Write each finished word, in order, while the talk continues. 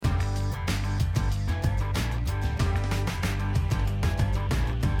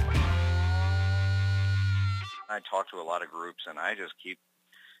talk to a lot of groups, and I just keep,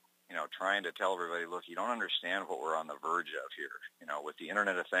 trying to tell everybody, look, you don't understand what we're on the verge of here, with the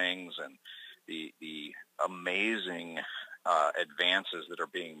Internet of Things and the amazing advances that are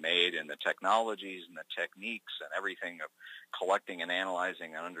being made in the technologies and the techniques and everything of collecting and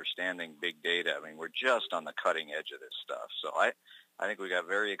analyzing and understanding big data. I mean, we're just on the cutting edge of this stuff. So I think we got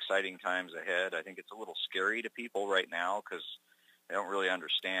very exciting times ahead. I think it's a little scary to people right now because they don't really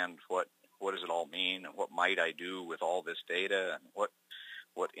understand what does it all mean and what might I do with all this data and what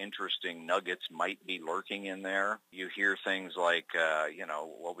interesting nuggets might be lurking in there. You hear things like,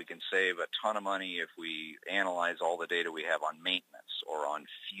 we can save a ton of money if we analyze all the data we have on maintenance or on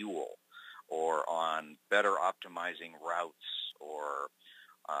fuel or on better optimizing routes or,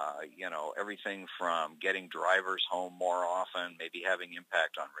 everything from getting drivers home more often, maybe having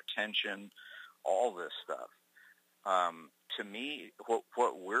impact on retention, all this stuff. To me,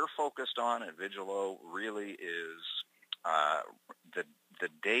 what we're focused on at Vigilo really is the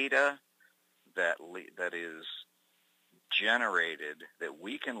data that is generated that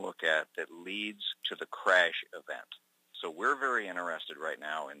we can look at that leads to the crash event. So we're very interested right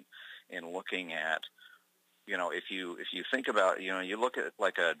now in looking at, if you think about, you look at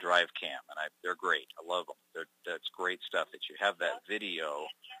like a drive cam, and they're great. I love them. That's great stuff that you have that video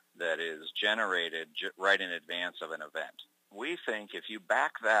that is generated right in advance of an event. We think if you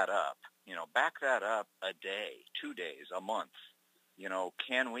back that up a day, 2 days, a month,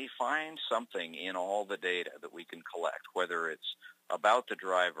 can we find something in all the data that we can collect, whether it's about the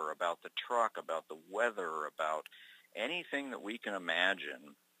driver, about the truck, about the weather, about anything that we can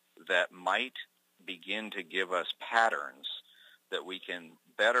imagine that might begin to give us patterns that we can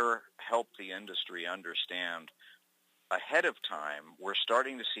better help the industry understand ahead of time. We're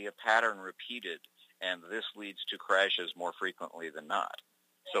starting to see a pattern repeated, and this leads to crashes more frequently than not.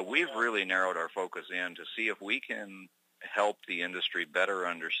 So we've really narrowed our focus in to see if we can help the industry better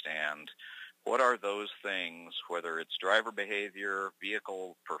understand what are those things, whether it's driver behavior,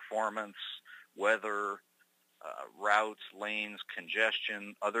 vehicle performance, weather, routes, lanes,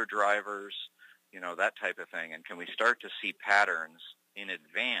 congestion, other drivers, that type of thing. And can we start to see patterns in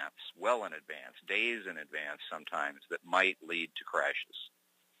advance, well in advance, days in advance sometimes, that might lead to crashes?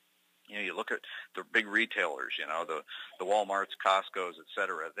 You look at the big retailers, the Walmarts, Costco's, et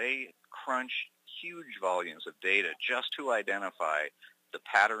cetera. They crunch huge volumes of data just to identify the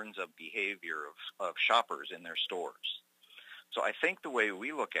patterns of behavior of shoppers in their stores. So I think the way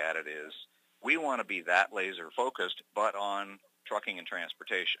we look at it is we want to be that laser focused, but on trucking and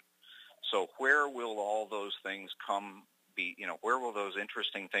transportation. So where will all those things where will those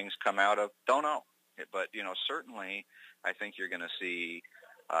interesting things come out of? Don't know. But, certainly I think you're going to see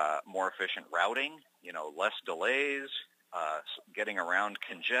more efficient routing, less delays, getting around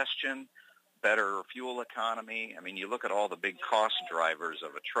congestion, better fuel economy. I mean, you look at all the big cost drivers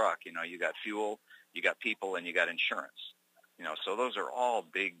of a truck, you got fuel, you got people, and you got insurance. So those are all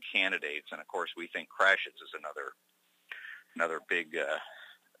big candidates. And of course, we think crashes is another big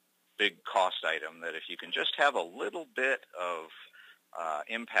cost item that if you can just have a little bit of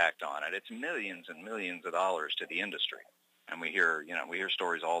impact on it, it's millions and millions of dollars to the industry. And we hear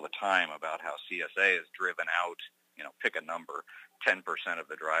stories all the time about how CSA has driven out, pick a number, 10% of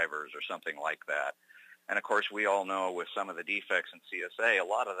the drivers or something like that. And of course, we all know with some of the defects in CSA, a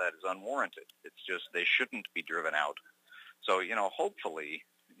lot of that is unwarranted. It's just they shouldn't be driven out. So, hopefully,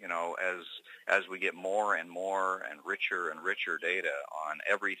 as we get more and more and richer data on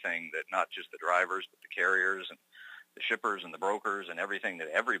everything that not just the drivers, but the carriers and the shippers and the brokers and everything that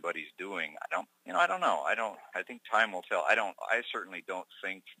everybody's doing, I don't know. I think time will tell. I certainly don't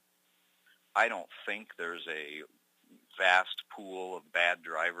think there's a vast pool of bad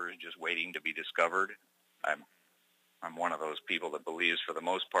drivers just waiting to be discovered. I'm one of those people that believes for the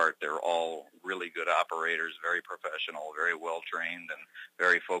most part they're all really good operators, very professional, very well trained, and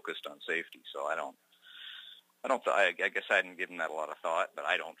very focused on safety. So I guess I hadn't given that a lot of thought, but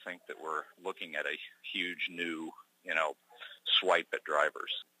I don't think that we're looking at a huge new, swipe at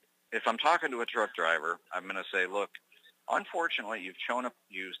drivers. If I'm talking to a truck driver, I'm going to say, look, unfortunately,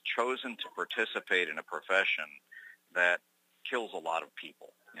 you've chosen to participate in a profession that kills a lot of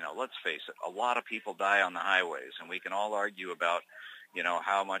people. Let's face it, a lot of people die on the highways, and we can all argue about,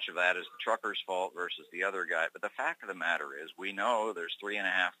 how much of that is the trucker's fault versus the other guy. But the fact of the matter is we know there's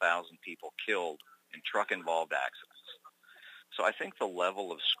 3,500 people killed in truck-involved accidents. So I think the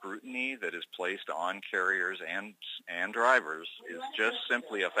level of scrutiny that is placed on carriers and drivers is just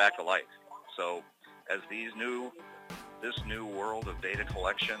simply a fact of life. So as this new world of data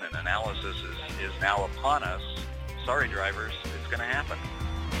collection and analysis is now upon us, sorry drivers, it's going to happen.